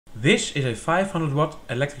This is a 500 watt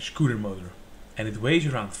electric scooter motor and it weighs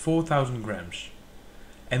around 4000 grams.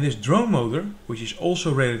 And this drone motor, which is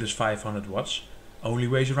also rated as 500 watts, only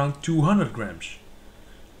weighs around 200 grams.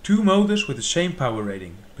 Two motors with the same power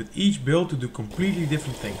rating, but each built to do completely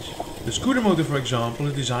different things. The scooter motor, for example,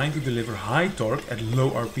 is designed to deliver high torque at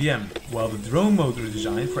low RPM, while the drone motor is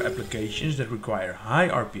designed for applications that require high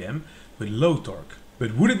RPM with low torque.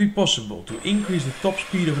 But would it be possible to increase the top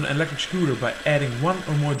speed of an electric scooter by adding one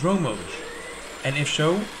or more drone motors? And if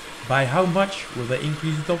so, by how much will they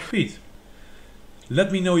increase the top speed?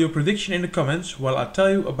 Let me know your prediction in the comments while I tell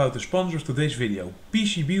you about the sponsor of today's video,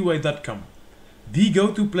 PCBWay.com. The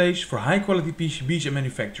go-to place for high quality PCBs and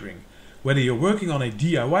manufacturing. Whether you're working on a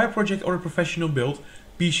DIY project or a professional build,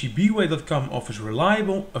 PCBWay.com offers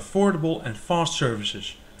reliable, affordable and fast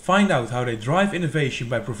services. Find out how they drive innovation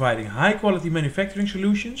by providing high quality manufacturing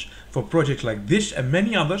solutions for projects like this and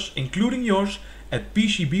many others, including yours, at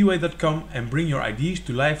PCBWay.com and bring your ideas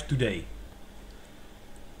to life today.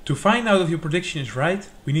 To find out if your prediction is right,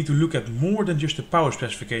 we need to look at more than just the power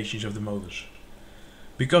specifications of the motors.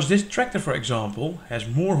 Because this tractor, for example, has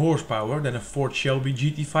more horsepower than a Ford Shelby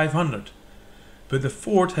GT500. But the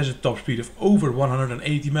Ford has a top speed of over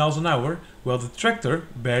 180 miles an hour, while the tractor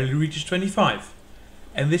barely reaches 25.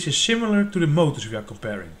 And this is similar to the motors we are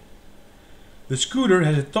comparing. The scooter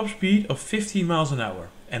has a top speed of 15 miles an hour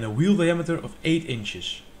and a wheel diameter of 8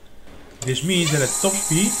 inches. This means that at top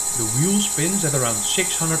speed the wheel spins at around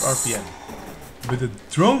 600 RPM. But the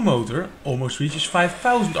drone motor almost reaches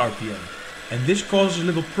 5000 RPM, and this causes a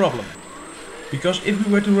little problem. Because if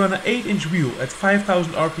we were to run an 8-inch wheel at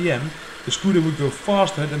 5000 RPM, the scooter would go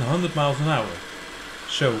faster than 100 miles an hour.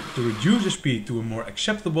 So, to reduce the speed to a more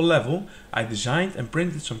acceptable level, I designed and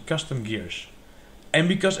printed some custom gears. And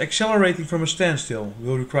because accelerating from a standstill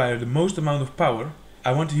will require the most amount of power,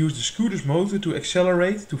 I want to use the scooter's motor to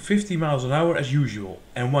accelerate to 50 miles an hour as usual,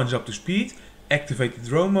 and once up to speed, activate the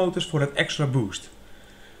drone motors for that extra boost.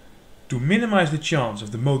 To minimize the chance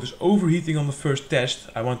of the motors overheating on the first test,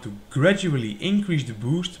 I want to gradually increase the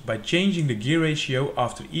boost by changing the gear ratio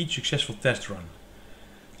after each successful test run.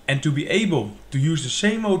 And to be able to use the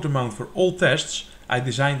same motor mount for all tests, I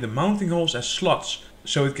designed the mounting holes as slots,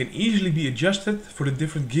 so it can easily be adjusted for the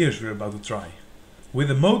different gears we're about to try. With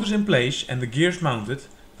the motors in place and the gears mounted,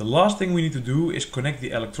 the last thing we need to do is connect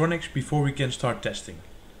the electronics before we can start testing.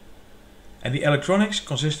 And the electronics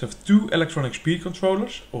consist of two electronic speed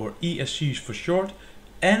controllers, or ESCs for short,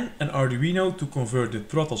 and an Arduino to convert the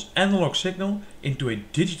throttle's analog signal into a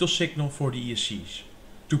digital signal for the ESCs.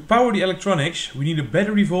 To power the electronics, we need a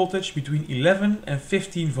battery voltage between 11 and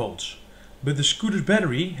 15 volts. But the scooter's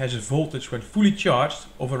battery has a voltage when fully charged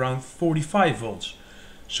of around 45 volts.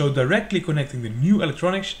 So directly connecting the new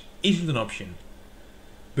electronics isn't an option.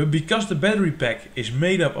 But because the battery pack is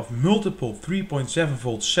made up of multiple 3.7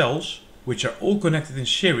 volt cells, which are all connected in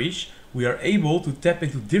series, we are able to tap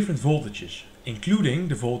into different voltages, including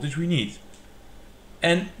the voltage we need.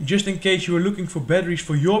 And just in case you are looking for batteries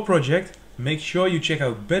for your project, make sure you check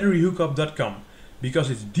out batteryhookup.com, because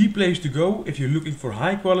it's the place to go if you're looking for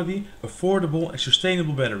high quality, affordable and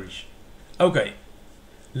sustainable batteries. Okay,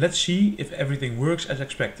 let's see if everything works as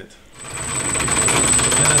expected.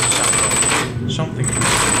 Something.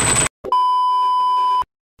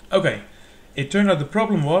 Okay. It turned out the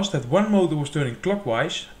problem was that one motor was turning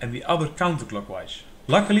clockwise and the other counterclockwise.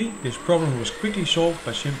 Luckily, this problem was quickly solved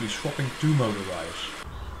by simply swapping two motor wires.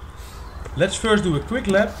 Let's first do a quick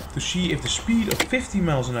lap to see if the speed of 50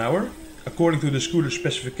 miles an hour, according to the scooter's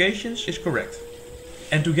specifications, is correct.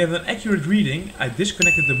 And to get an accurate reading, I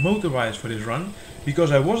disconnected the motor wires for this run,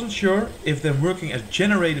 because I wasn't sure if them working as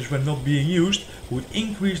generators when not being used would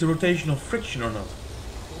increase the rotational friction or not.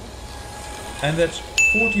 And that's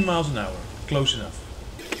 40 miles an hour. Close enough.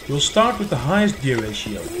 We'll start with the highest gear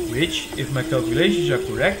ratio, which, if my calculations are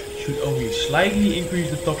correct, should only slightly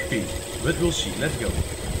increase the top speed. But we'll see, let's go.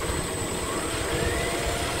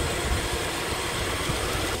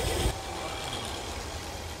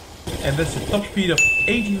 And that's the top speed of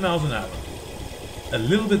 18 miles an hour. A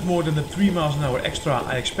little bit more than the 3 miles an hour extra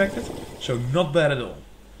I expected, so not bad at all.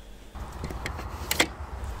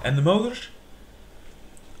 And the motors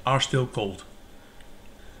are still cold.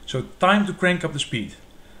 So time to crank up the speed.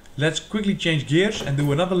 Let's quickly change gears and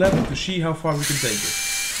do another lap to see how far we can take it.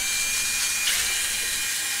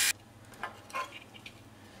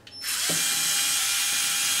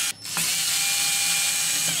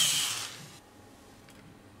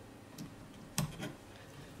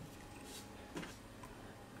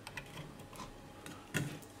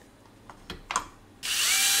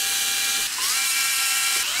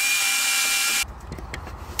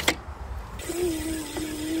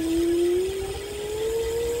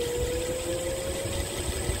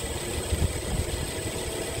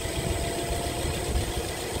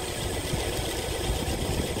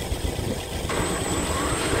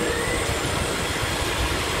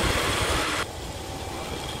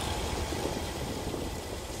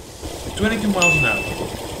 22 miles an hour.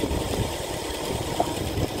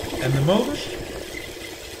 And the motors?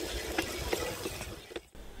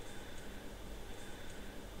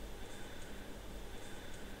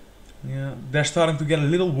 Yeah, they're starting to get a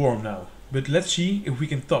little warm now, but let's see if we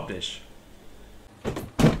can top this.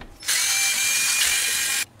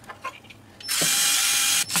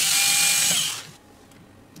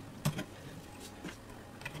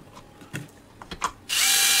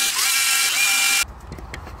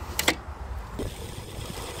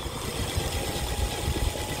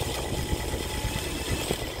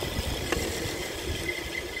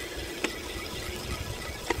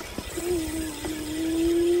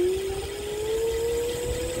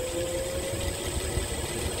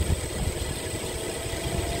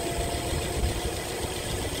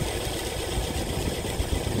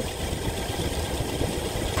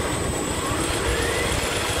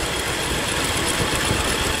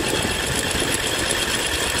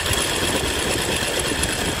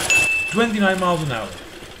 "29 miles an hour,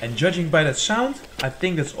 and judging by that sound, I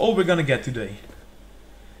think that's all we're gonna get today."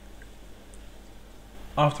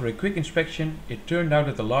 After a quick inspection, it turned out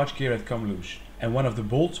that the large gear had come loose, and one of the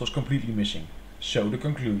bolts was completely missing. So the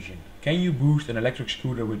conclusion: can you boost an electric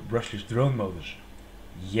scooter with brushless drone motors?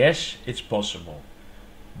 Yes, it's possible.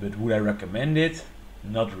 But would I recommend it?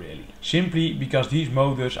 Not really. Simply because these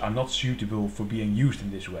motors are not suitable for being used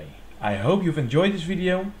in this way. I hope you've enjoyed this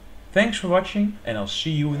video. Thanks for watching, and I'll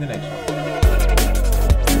see you in the next one.